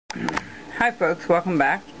Hi folks, welcome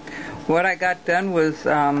back. What I got done was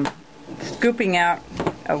scooping out,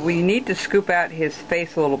 we need to scoop out his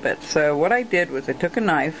face a little bit. So what I did was I took a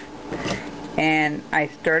knife and I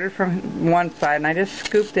started from one side and I just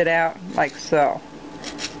scooped it out like so.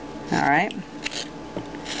 Alright.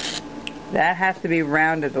 That has to be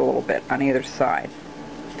rounded a little bit on either side.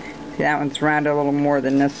 See, that one's rounded a little more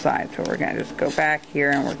than this side, so we're going to just go back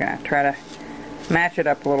here and we're going to try to match it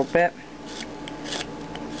up a little bit.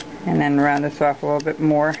 And then round this off a little bit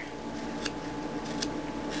more.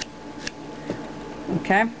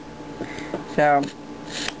 Okay, so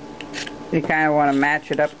you kind of want to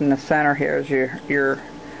match it up in the center here as you're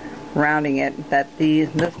rounding it, that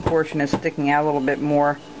this portion is sticking out a little bit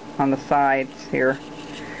more on the sides here.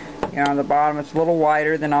 You know, on the bottom it's a little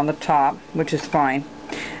wider than on the top, which is fine.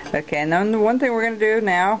 Okay, and then the one thing we're going to do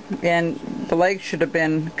now, and the legs should have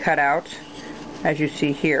been cut out, as you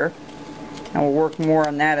see here. And we'll work more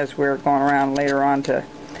on that as we're going around later on to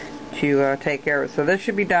take care of it. So this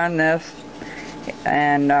should be done, this,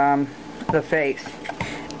 and the face.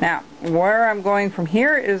 Now, where I'm going from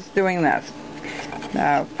here is doing this.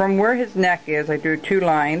 From where his neck is, I drew 2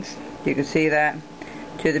 lines. You can see that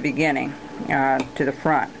to the beginning, to the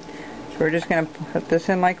front. So we're just going to put this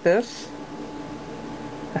in like this.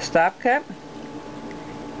 A stop cut.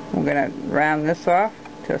 We're going to round this off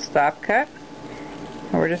to a stop cut.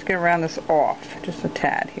 And we're just going to round this off, just a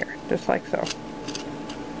tad here, just like so.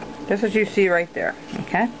 Just as you see right there,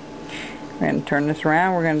 okay? We're going to turn this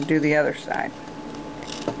around, we're going to do the other side.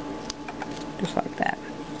 Just like that.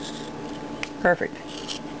 Perfect.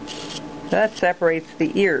 So that separates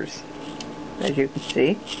the ears, as you can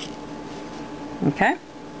see. Okay?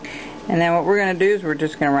 And then what we're going to do is we're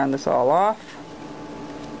just going to round this all off,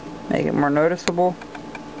 make it more noticeable.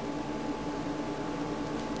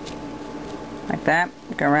 Like that.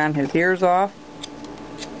 We're going to round his ears off.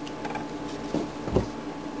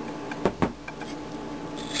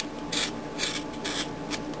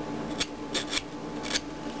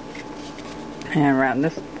 And round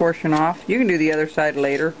this portion off. You can do the other side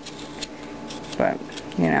later. But,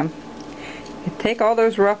 you know. Take all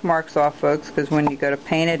those rough marks off, folks, because when you go to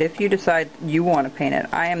paint it, if you decide you want to paint it,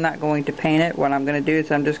 I am not going to paint it. What I'm going to do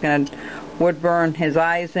is I'm just going to wood burn his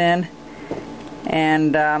eyes in.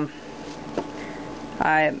 And,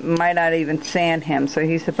 I might not even sand him. So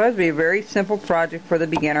he's supposed to be a very simple project for the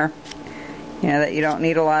beginner. You know, that you don't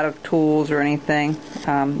need a lot of tools or anything.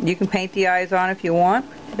 You can paint the eyes on if you want.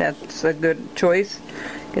 That's a good choice.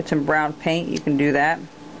 Get some brown paint. You can do that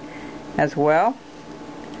as well.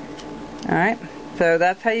 Alright. So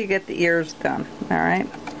that's how you get the ears done. Alright.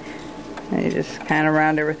 You just kind of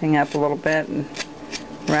round everything up a little bit and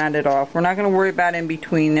round it off. We're not going to worry about in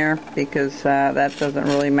between there because that doesn't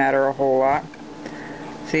really matter a whole lot.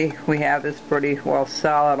 See, we have this pretty well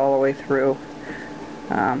solid all the way through.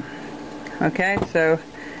 Okay, so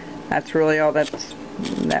that's really all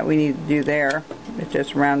that we need to do there. Is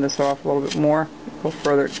just round this off a little bit more, go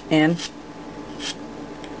further in.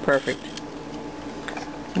 Perfect.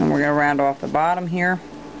 And we're going to round off the bottom here.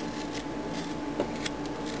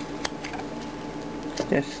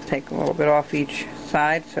 Just take a little bit off each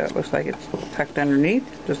side so it looks like it's tucked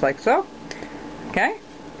underneath, just like so. Okay.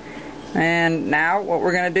 And now what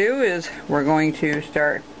we're going to do is we're going to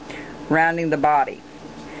start rounding the body.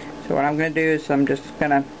 So what I'm going to do is I'm just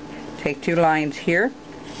going to take 2 lines here.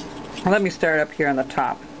 Let me start up here on the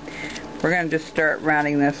top. We're going to just start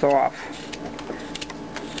rounding this off.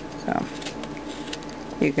 So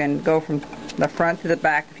you can go from the front to the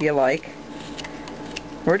back if you like.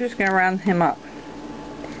 We're just going to round him up.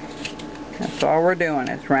 That's all we're doing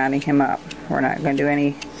is rounding him up. We're not going to do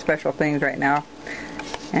any special things right now.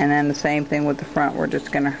 And then the same thing with the front. We're just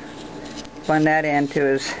going to blend that into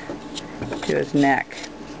his neck.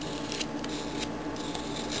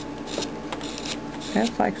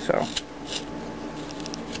 Just like so.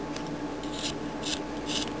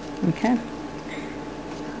 Okay.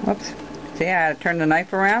 Whoops. See, I had to turn the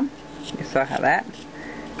knife around. You saw how that.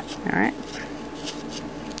 Alright.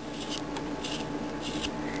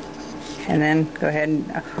 And then go ahead and,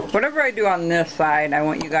 whatever I do on this side, I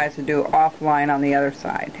want you guys to do offline on the other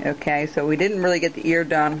side. Okay, so we didn't really get the ear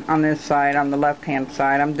done on this side, on the left hand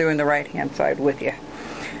side. I'm doing the right hand side with you.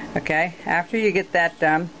 Okay, after you get that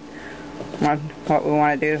done, what we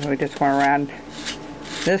want to do is we just want to round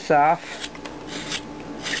this off,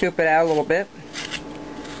 scoop it out a little bit.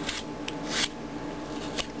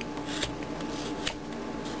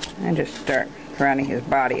 And just start rounding his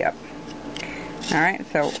body up. Alright,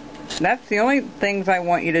 so that's the only things I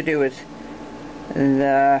want you to do is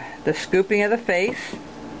the scooping of the face,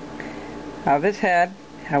 of his head.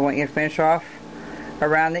 I want you to finish off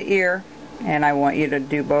around the ear, and I want you to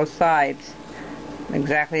do both sides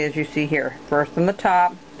exactly as you see here. First on the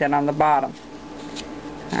top, then on the bottom.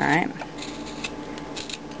 Alright.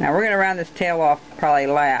 Now we're going to round this tail off probably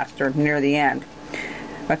last, or near the end.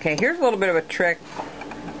 Okay, here's a little bit of a trick.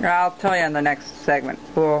 I'll tell you in the next segment.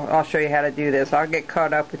 I'll show you how to do this. I'll get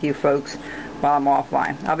caught up with you folks while I'm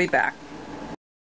offline. I'll be back.